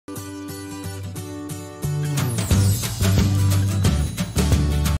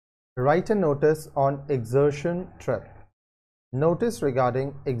Write a notice on Excursion trip. Notice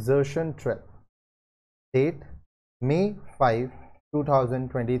regarding Excursion trip. Date May 5,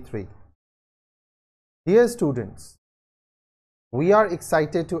 2023. Dear students, we are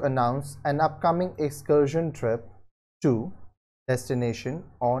excited to announce an upcoming excursion trip to destination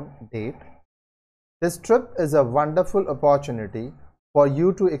on date. This trip is a wonderful opportunity for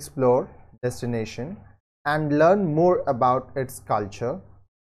you to explore destination and learn more about its culture,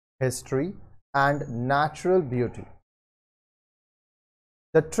 history, and natural beauty.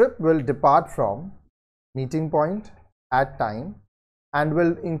 The trip will depart from meeting point at time and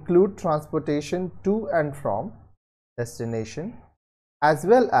will include transportation to and from destination as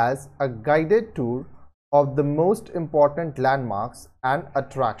well as a guided tour of the most important landmarks and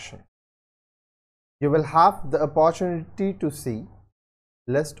attractions. You will have the opportunity to see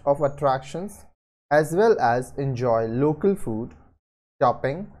list of attractions as well as enjoy local food,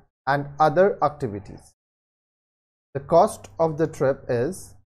 shopping, and other activities. The cost of the trip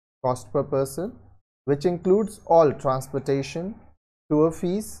is cost per person, which includes all transportation, tour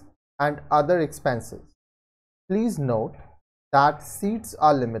fees, and other expenses. Please note that seats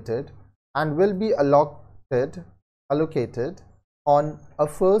are limited and will be allocated on a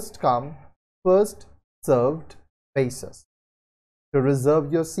first come, first served basis. To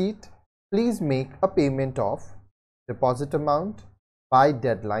reserve your seat, please make a payment of deposit amount by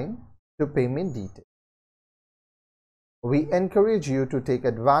deadline to payment details. We encourage you to take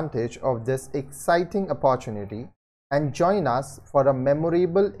advantage of this exciting opportunity and join us for a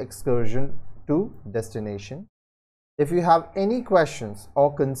memorable excursion to destination. If you have any questions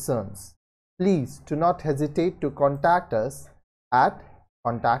or concerns, please do not hesitate to contact us at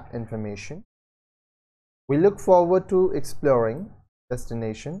contact information. We look forward to exploring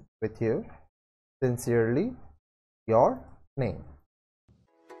destination with you. Sincerely, your name.